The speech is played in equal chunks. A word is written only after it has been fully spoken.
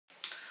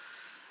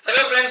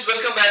friends,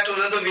 welcome back to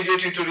another video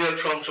tutorial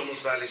from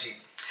Shomu's Biology.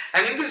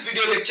 And in this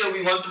video lecture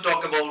we want to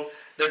talk about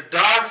the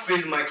dark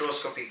field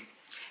microscopy.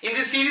 In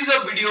this series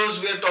of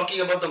videos we are talking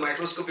about the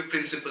microscopy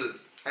principle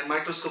and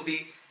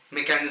microscopy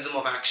mechanism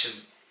of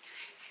action.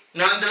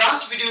 Now in the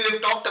last video we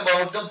have talked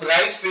about the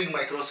bright field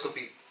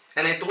microscopy,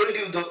 and I told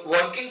you the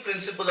working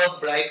principle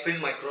of bright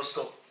field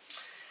microscope.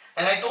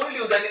 And I told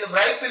you that in the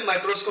bright field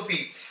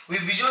microscopy we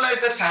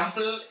visualize the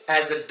sample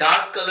as a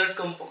dark colored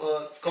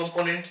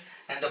component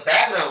and the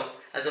background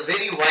as a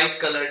very white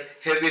colored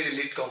heavily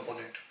lit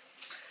component.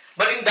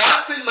 But in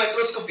dark field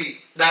microscopy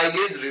the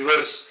idea is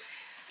reverse.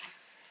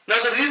 Now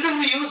the reason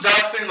we use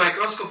dark field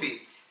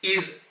microscopy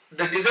is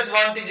the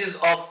disadvantages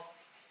of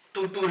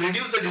to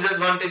reduce the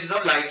disadvantages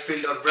of light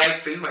field or bright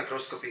field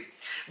microscopy.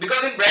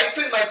 Because in bright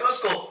field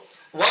microscope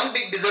one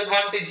big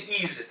disadvantage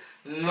is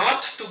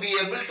not to be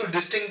able to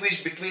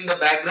distinguish between the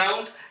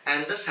background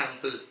and the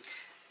sample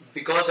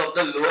because of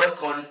the lower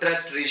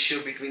contrast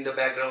ratio between the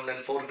background and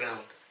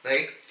foreground,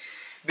 right?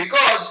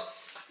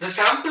 Because the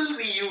sample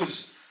we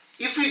use,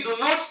 if we do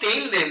not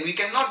stain them, we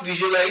cannot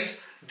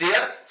visualize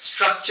their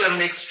structure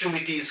and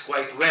extremities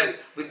quite well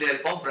with the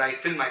help of bright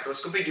field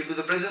microscopy due to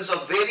the presence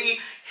of very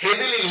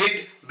heavily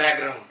lit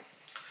background.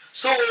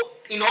 So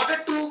in order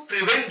to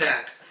prevent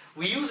that,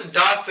 we use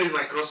dark field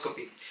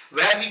microscopy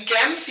where we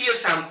can see a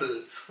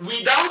sample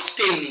without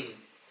staining,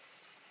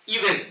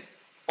 even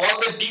all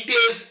the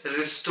details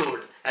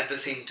restored at the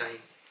same time.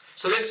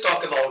 So let's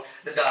talk about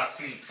the dark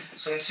field.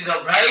 So instead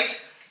of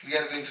bright, we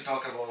are going to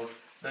talk about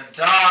the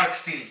dark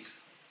field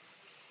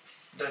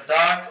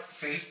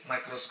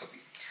microscopy.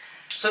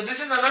 So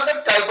this is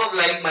another type of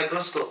light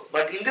microscope,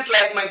 but in this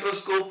light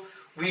microscope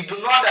we do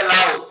not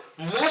allow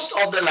most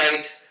of the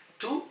light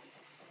to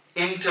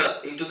enter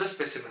into the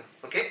specimen.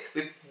 Okay,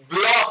 we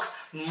block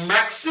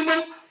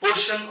maximum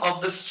portion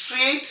of the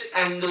straight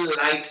angle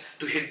light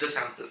to hit the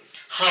sample.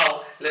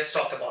 How? Let's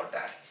talk about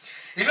that.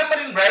 Remember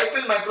in bright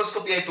field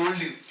microscopy I told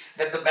you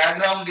that the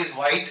background is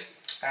white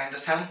and the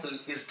sample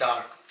is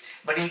dark.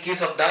 But in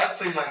case of dark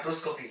field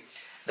microscopy,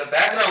 the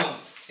background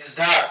is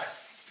dark.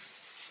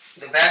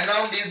 The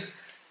background is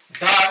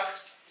dark.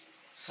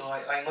 So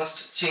I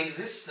must change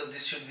this. So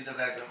this should be the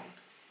background.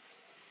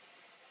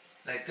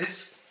 Like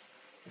this.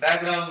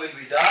 Background will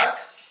be dark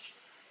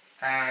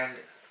and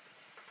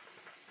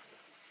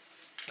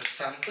the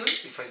sample,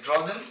 if I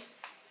draw them,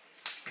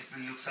 it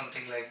will look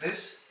something like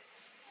this.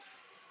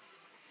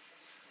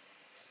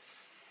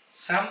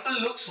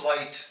 Sample looks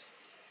white.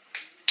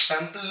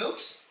 Sample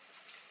looks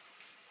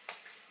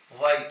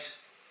white.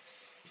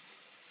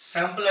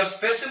 Sample or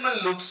specimen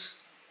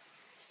looks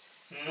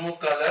no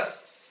color,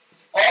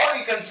 or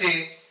you can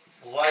say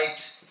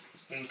white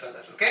in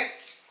color. Okay.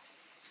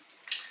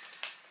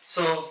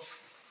 So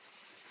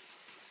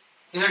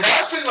in a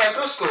dark field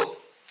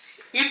microscope,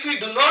 if we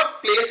do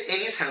not place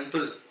any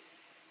sample,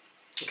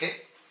 okay,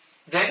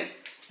 then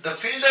the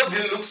field of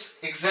view looks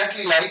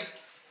exactly like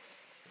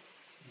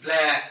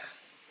black.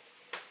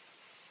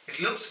 It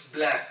looks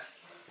black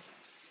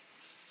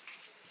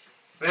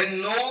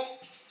when no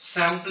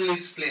sample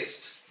is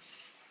placed.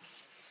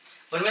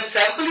 But when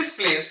sample is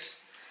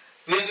placed,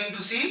 we are going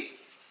to see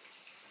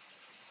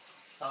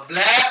a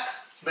black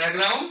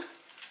background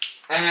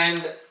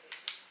and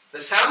the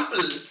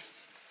sample,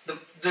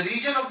 the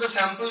region of the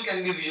sample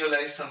can be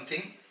visualized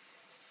something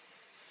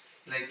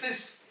like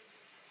this.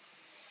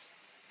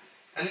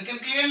 And you can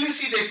clearly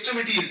see the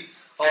extremities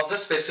of the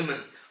specimen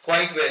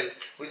quite well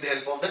with the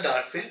help of the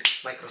dark field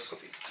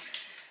microscopy.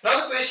 Now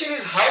the question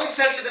is how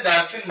exactly the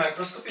dark field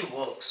microscopy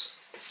works.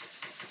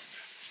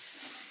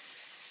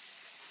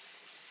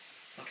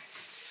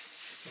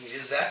 Okay,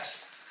 is that?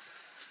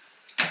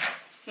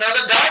 Now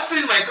the dark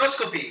field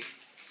microscopy,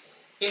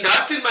 in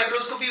dark field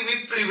microscopy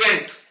we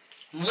prevent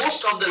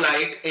most of the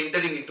light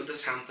entering into the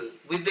sample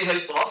with the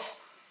help of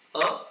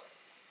a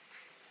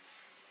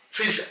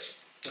filter.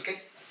 Okay,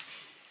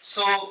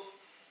 so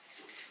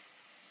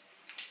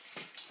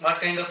what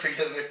kind of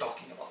filter we are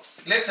talking about?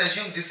 Let's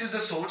assume this is the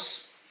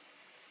source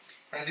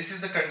and this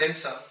is the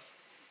condenser,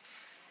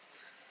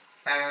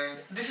 and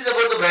this is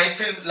about the bright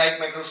field light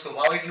microscope,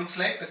 how it looks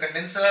like. The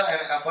condenser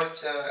and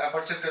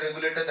aperture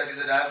regulator, that is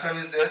a diaphragm,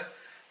 is there.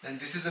 Then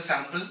this is the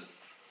sample,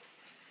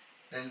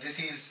 then this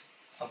is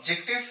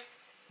objective,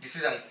 this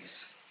is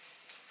eyepiece.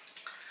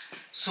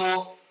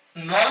 So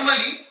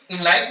normally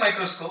in light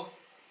microscope,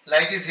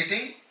 light is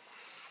hitting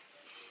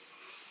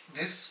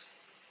this,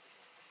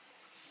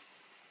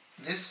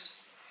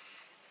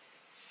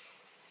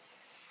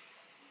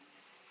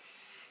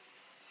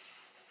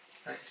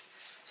 right.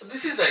 So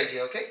this is the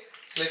idea. Okay,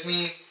 let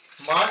me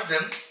mark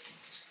them.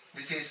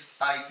 This is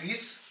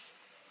eyepiece,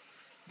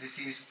 this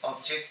is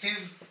objective,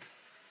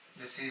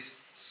 this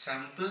is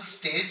sample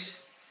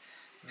stage,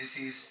 this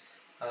is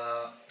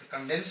the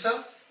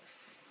condenser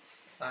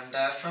and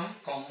diaphragm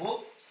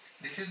combo,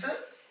 this is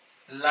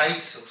the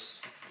light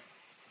source,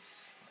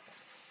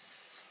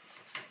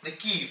 the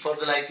key for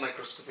the light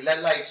microscopy,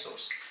 light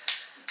source.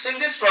 So in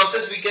this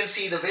process we can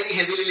see the very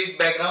heavily lit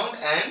background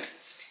and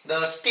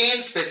the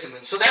stained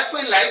specimen. So that's why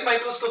in light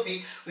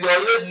microscopy we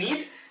always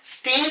need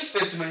stained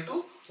specimen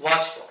to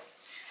watch for.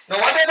 Now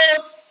what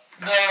about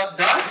the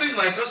dark field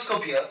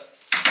microscope here?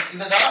 In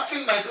the dark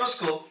field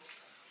microscope,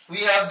 we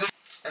have this,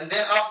 and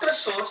then after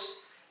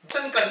source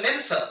and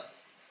condenser,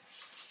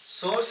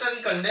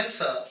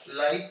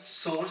 light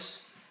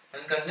source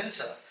and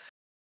condenser,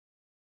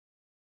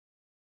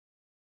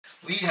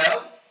 we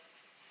have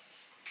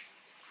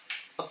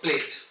a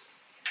plate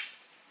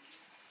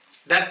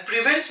that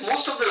prevents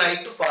most of the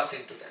light to pass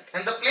into that,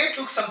 and the plate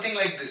looks something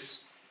like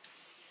this.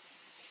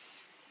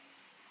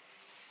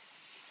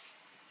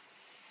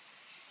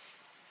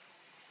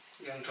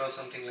 You can draw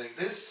something like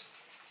this.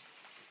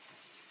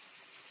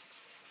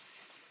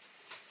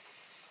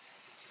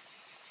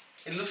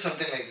 It looks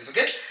something like this,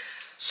 okay?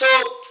 So,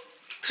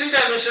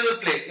 three-dimensional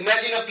plate.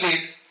 Imagine a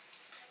plate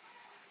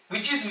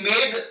which is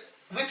made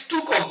with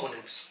two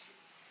components.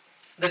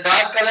 The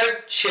dark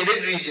colored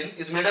shaded region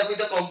is made up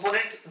with a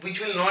component which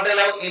will not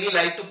allow any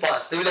light to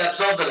pass. They will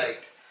absorb the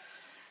light.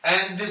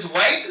 And this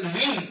white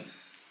ring,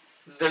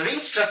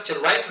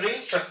 white ring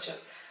structure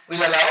will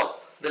allow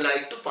the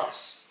light to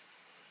pass.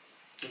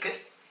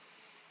 Okay?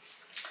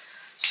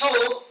 So,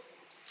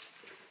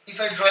 if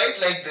I draw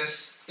it like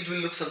this, it will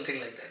look something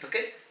like that.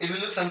 Okay? It will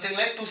look something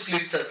like two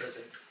slits are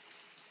present.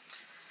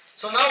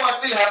 So now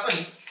what will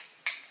happen?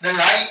 The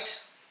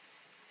light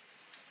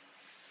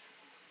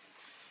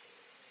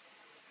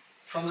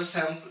from the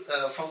sample,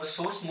 from the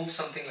source moves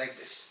something like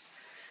this.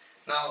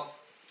 Now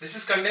this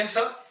is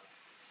condenser.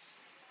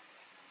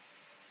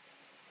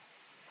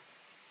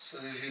 So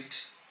we will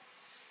hit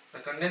the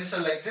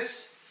condenser like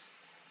this,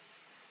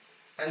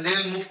 and they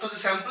will move to the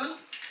sample.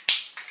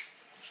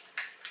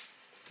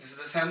 This is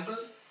the sample,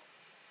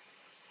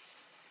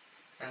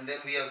 and then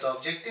we have the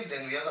objective,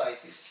 then we have the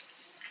eyepiece.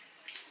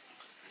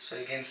 So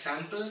again,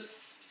 sample,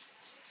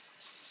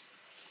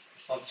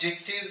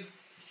 objective,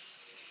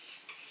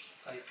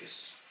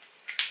 eyepiece.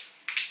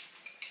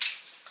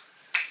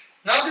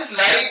 Now these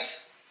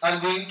lights are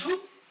going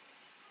to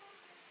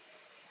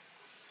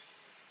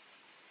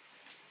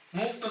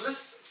move to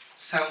this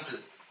sample.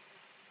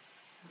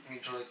 Let me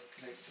draw it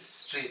like this,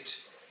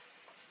 straight.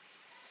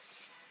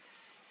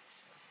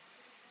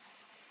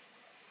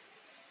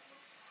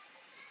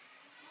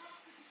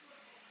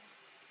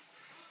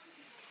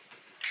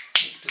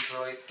 Need to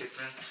draw it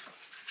different.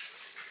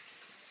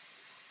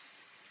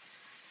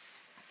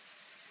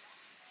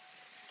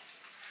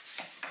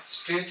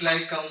 Straight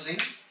light comes in,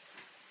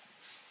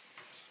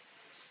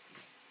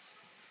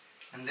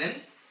 and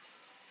then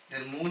they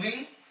are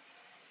moving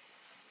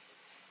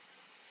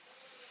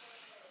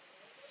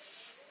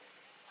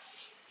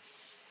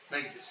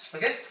like this.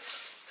 Okay,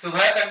 so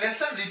via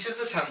condenser reaches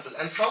the sample,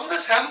 and from the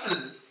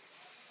sample,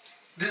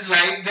 this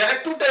light, there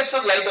are two types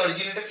of light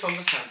originated from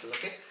the sample.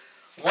 Okay,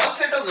 one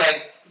set of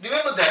light,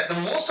 remember that the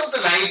most of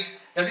the light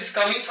that is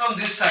coming from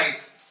this side.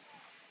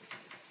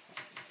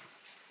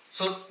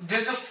 So there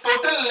is a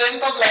total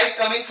length of light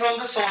coming from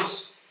the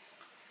source,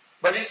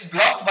 but it is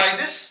blocked by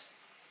this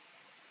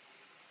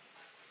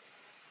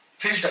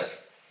filter.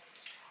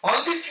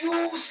 Only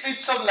few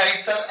slits of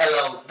lights are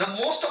allowed. The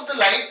most of the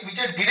light which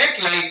are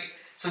direct light,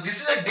 so this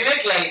is a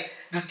direct light,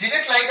 this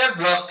direct light are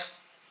blocked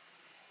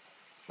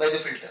by the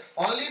filter.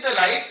 Only the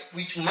light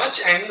which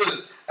much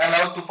angle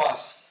allowed to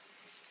pass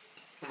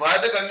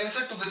via the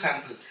condenser to the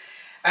sample.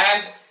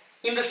 And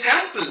in the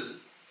sample,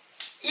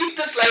 if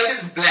the slide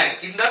is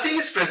blank, if nothing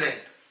is present,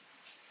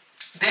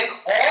 then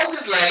all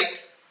this light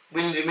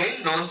will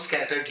remain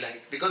non-scattered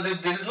light, because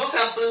if there is no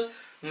sample,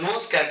 no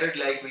scattered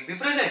light will be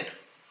present.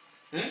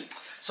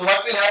 So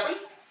what will happen?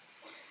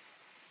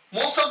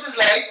 Most of this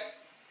light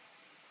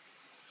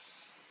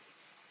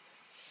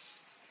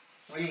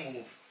will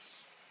move.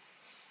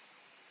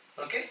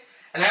 Okay?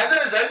 And as a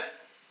result,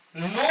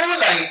 no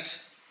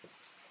light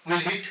will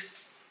hit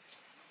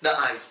the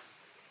eye.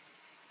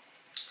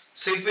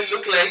 So it will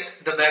look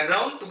like the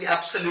background to be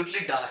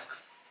absolutely dark.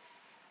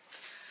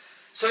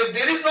 So if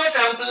there is no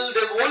sample,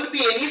 there won't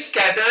be any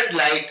scattered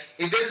light.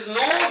 If there is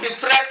no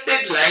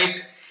diffracted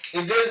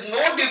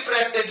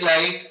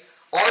light,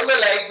 all the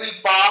light will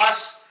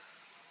pass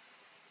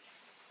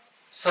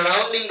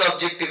surrounding the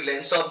objective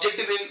lens. So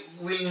objective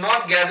will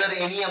not gather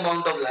any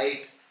amount of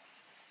light.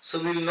 So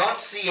we will not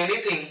see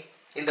anything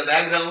in the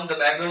background. The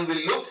background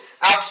will look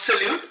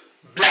absolute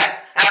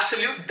black,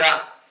 absolute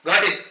dark.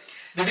 Got it?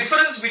 The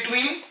difference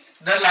between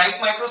the light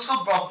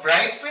microscope of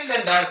bright field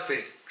and dark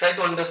field. Try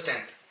to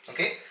understand.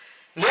 Okay?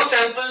 No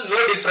sample,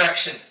 no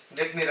diffraction.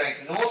 Let me write.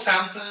 No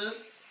sample,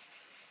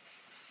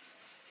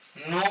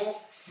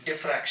 no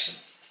diffraction.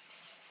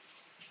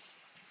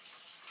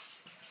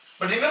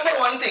 But remember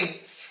one thing.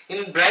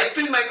 In bright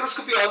field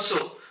microscopy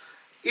also,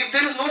 if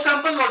there is no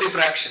sample, no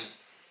diffraction.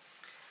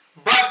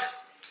 But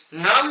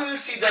now we will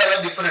see the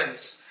other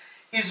difference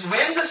is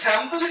when the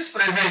sample is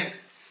present,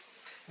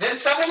 then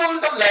some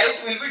amount of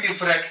light will be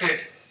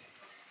diffracted,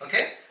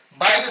 okay,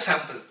 by the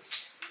sample.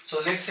 So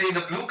let's say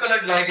the blue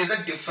colored light is a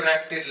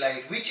diffracted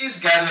light which is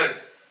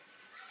gathered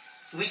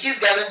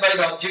by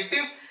the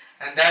objective,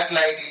 and that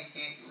light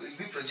will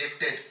be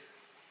projected.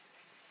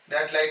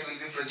 That light will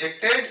be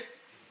projected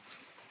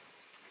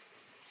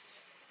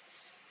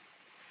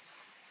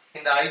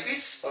in the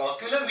eyepiece or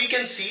ocular, we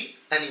can see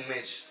an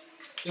image.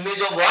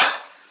 Image of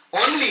what?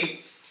 Only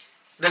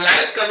the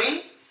light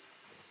coming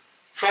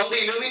from the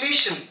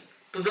illumination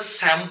to the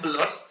sample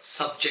or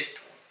subject.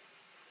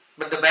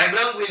 But the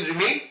background will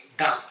remain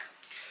dark.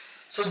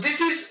 So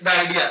this is the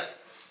idea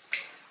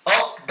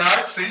of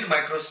dark field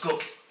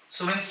microscope.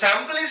 So when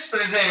sample is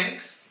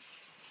present,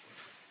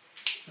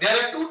 there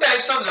are two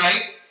types of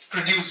light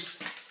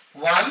produced.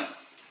 One,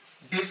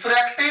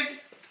 diffracted,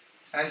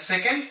 and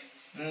second,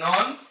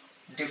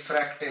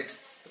 non-diffracted.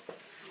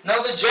 Now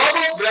the job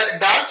of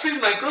dark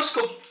field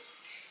microscope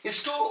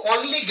is to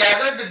only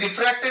gather the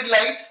diffracted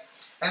light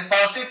and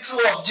pass it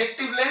through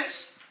objective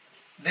lens,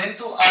 then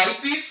to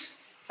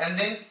eyepiece, and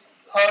then,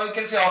 or you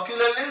can say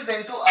ocular lens,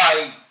 then to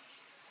eye.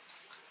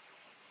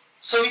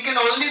 So we can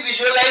only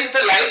visualize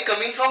the light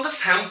coming from the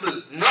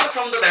sample, not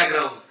from the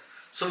background.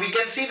 So we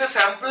can see the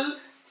sample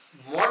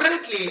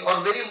moderately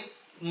or very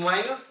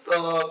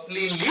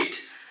minutely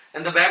lit,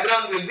 and the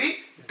background will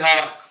be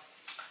dark.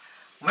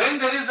 When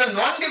there is the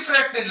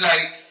non-diffracted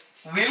light,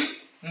 will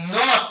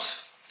not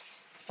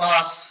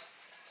pass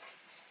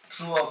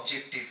through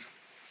objective.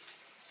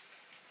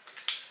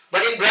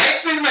 But in bright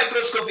field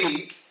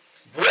microscopy,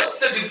 both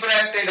the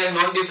diffracted and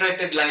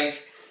non-diffracted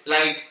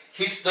light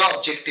hits the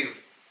objective.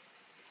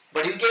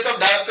 But in case of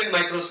dark field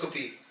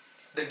microscopy,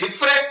 the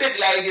diffracted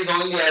light is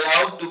only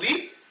allowed to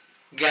be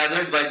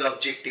gathered by the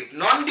objective.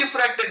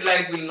 Non-diffracted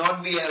light will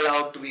not be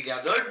allowed to be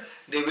gathered.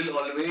 They will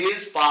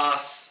always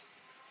pass.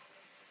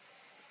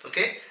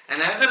 Okay?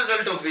 And as a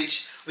result of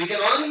which, we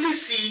can only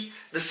see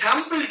the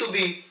sample to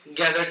be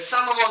gathered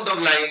some amount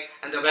of light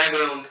and the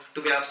background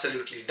to be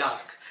absolutely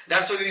dark.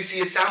 That's why we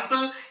see a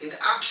sample in the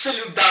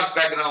absolute dark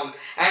background,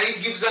 and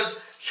it gives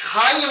us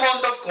high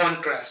amount of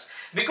contrast.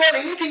 Because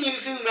anything,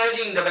 if you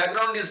imagine the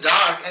background is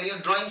dark and you're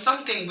drawing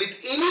something with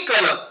any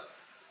color,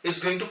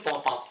 it's going to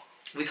pop up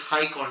with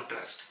high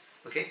contrast.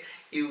 Okay,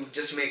 you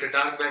just make a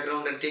dark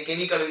background and take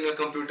any color in your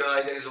computer,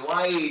 either it's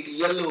white,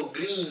 yellow,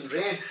 green,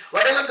 red,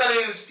 whatever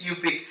color you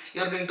pick,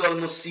 you're going to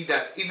almost see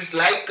that. If it's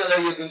light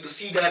color, you're going to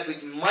see that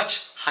with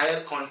much higher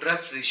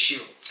contrast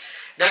ratio.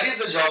 That is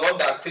the job of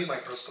dark field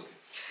microscopy.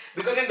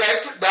 Because in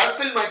dark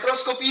field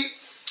microscopy,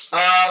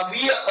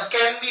 we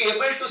can be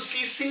able to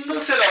see single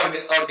cell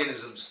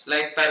organisms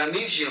like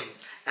paramecium,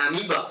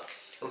 amoeba,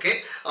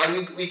 okay,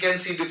 or we can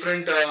see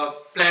different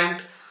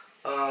plant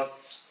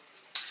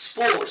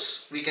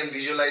spores. We can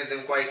visualize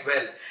them quite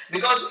well,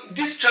 because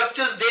these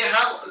structures, they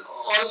have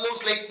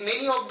almost like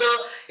many of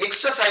the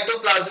extra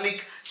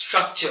cytoplasmic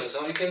structures,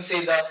 or you can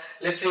say the,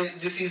 let's say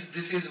this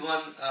is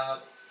one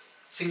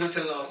single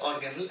cell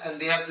organelle, and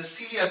they have the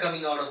cilia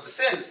coming out of the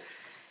cell.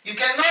 You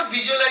cannot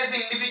visualize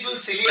the individual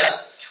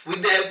cilia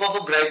with the help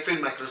of a bright field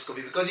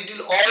microscopy, because it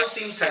will all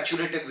seem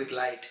saturated with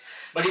light.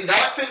 But in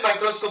dark field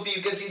microscopy,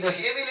 you can see the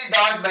heavily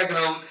dark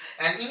background,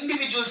 and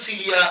individual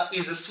cilia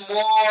is a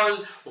small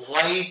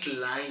white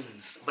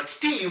lines. But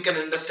still you can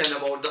understand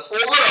about the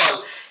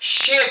overall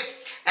shape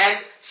and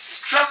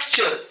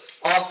structure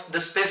of the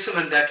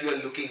specimen that you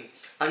are looking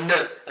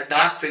under a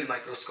dark field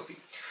microscopy.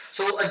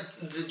 So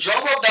the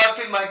job of dark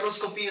field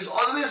microscopy is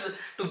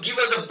always to give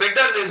us a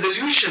better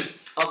resolution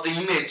of the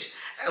image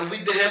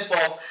with the help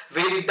of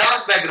very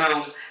dark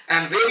background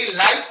and very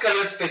light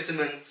colored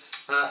specimen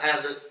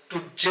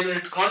to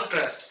generate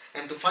contrast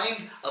and to find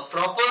a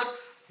proper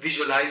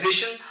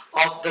visualization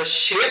of the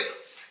shape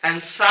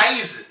and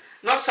size,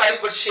 not size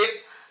but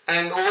shape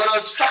and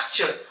overall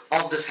structure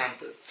of the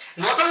sample.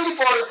 Not only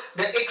for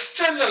the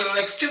external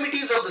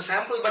extremities of the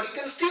sample, but you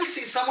can still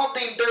see some of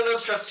the internal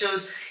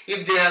structures.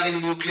 If they have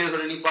any nucleus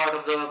or any part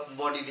of the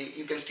body,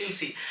 you can still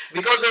see,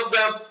 because of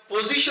the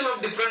position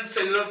of different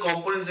cellular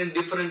components in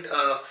different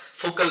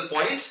focal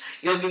points,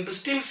 you are going to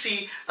still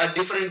see a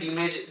different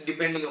image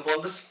depending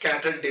upon the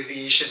scattered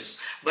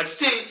deviations. But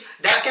still,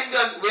 that can be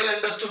well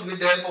understood with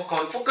the help of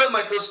confocal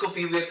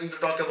microscopy. We are going to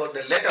talk about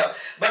the latter.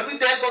 But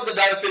with the help of the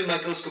dark field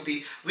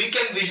microscopy, we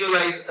can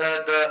visualize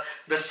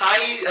the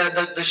size,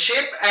 the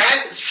shape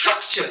and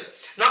structure,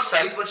 not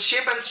size but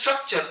shape and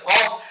structure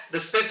of the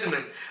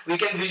specimen. We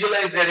can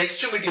visualize their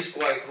extremities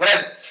quite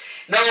well.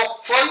 Now,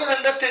 for your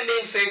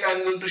understanding's sake, I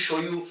am going to show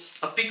you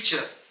a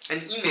picture,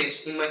 an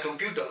image in my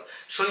computer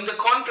showing the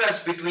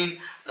contrast between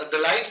the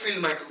light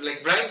field,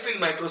 like bright field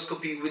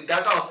microscopy with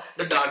that of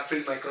the dark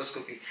field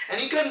microscopy.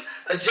 And you can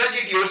judge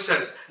it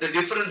yourself, the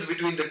difference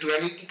between the two.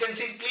 And you can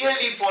see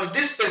clearly for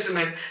this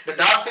specimen, the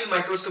dark field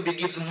microscopy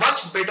gives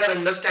much better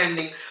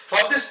understanding. For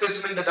this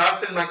specimen, the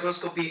dark field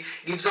microscopy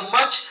gives a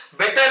much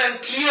better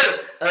and clear,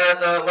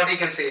 what you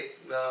can say,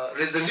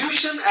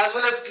 resolution as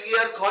well as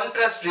clear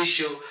contrast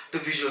ratio to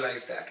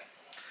visualize that.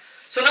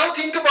 So now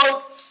think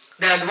about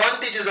the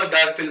advantages of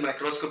dark field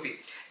microscopy.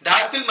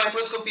 Dark field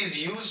microscopy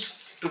is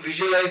used to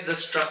visualize the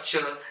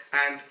structure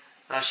and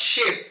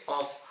shape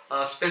of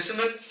a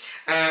specimen,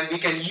 and we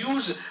can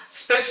use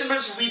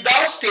specimens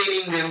without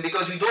staining them,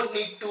 because we don't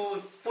need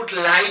to put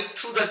light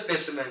through the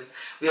specimen.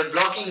 We are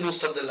blocking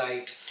most of the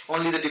light.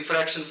 Only the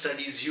diffraction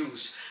study is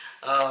used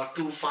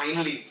to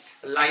finally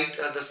light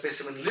the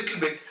specimen a little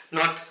bit,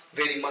 not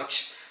very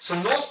much. So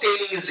no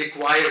staining is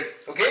required.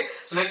 Okay,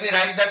 so let me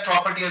write that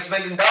property as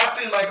well. In dark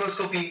field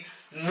microscopy,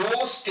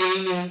 no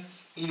staining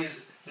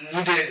is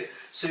needed.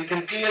 So you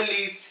can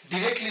clearly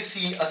directly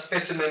see a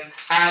specimen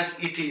as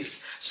it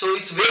is. So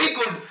it's very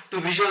good to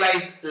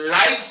visualize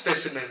live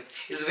specimen.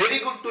 It's very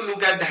good to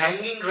look at the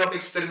hanging drop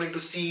experiment to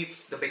see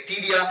the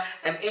bacteria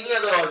and any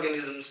other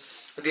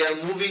organisms. They are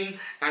moving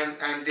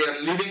and they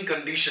are living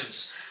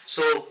conditions.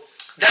 So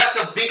that's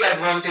a big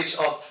advantage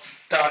of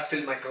dark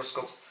field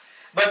microscope.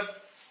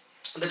 But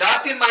the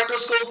dark field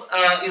microscope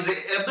is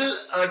able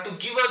to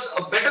give us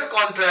a better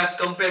contrast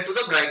compared to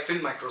the bright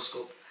field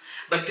microscope.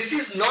 But this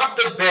is not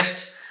the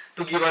best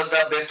to give us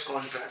the best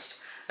contrast.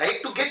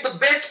 Right? To get the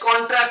best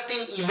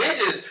contrasting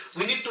images,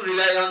 we need to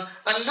rely on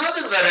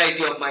another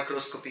variety of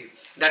microscopy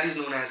that is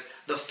known as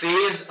the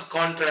phase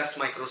contrast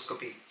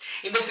microscopy.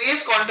 In the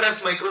phase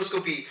contrast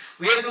microscopy,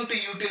 we are going to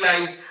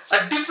utilize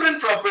a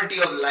different property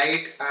of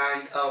light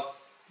and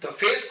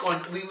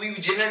we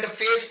generate a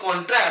phase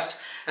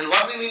contrast. And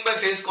what we mean by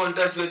phase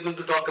contrast, we are going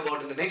to talk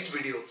about in the next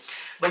video.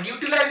 But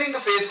utilizing the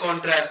phase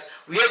contrast,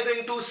 we are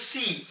going to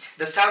see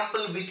the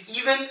sample with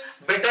even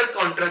better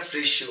contrast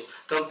ratio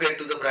compared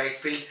to the bright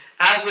field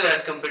as well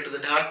as compared to the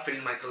dark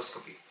field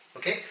microscopy.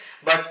 Okay,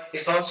 but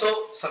it's also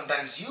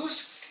sometimes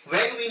used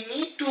when we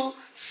need to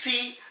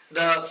see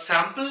the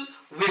sample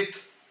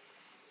with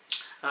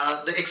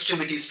the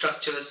extremity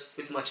structures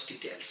with much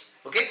details.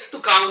 Okay, to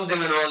count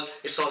them and all,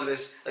 it's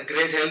always a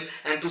great help,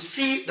 and to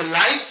see the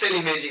live cell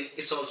imaging,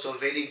 it's also a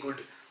very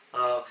good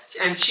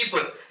and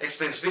cheaper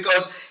expense,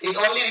 because it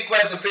only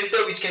requires a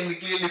filter which can be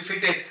clearly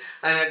fitted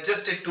and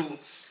adjusted to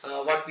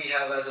what we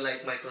have as a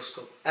light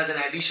microscope, as an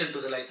addition to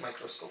the light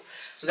microscope.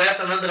 So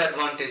that's another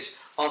advantage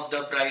of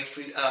the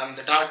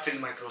the dark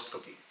field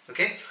microscopy.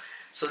 Okay,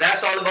 so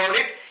that's all about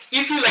it.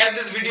 If you like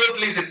this video,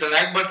 please hit the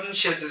like button,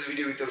 share this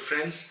video with your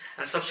friends,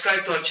 and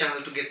subscribe to our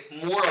channel to get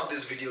more of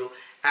this video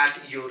at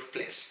your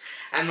place.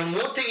 And one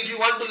more thing, if you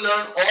want to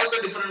learn all the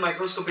different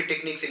microscopy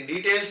techniques in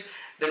details,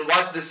 then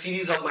watch the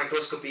series of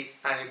microscopy,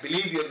 and I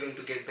believe you are going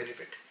to get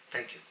benefit.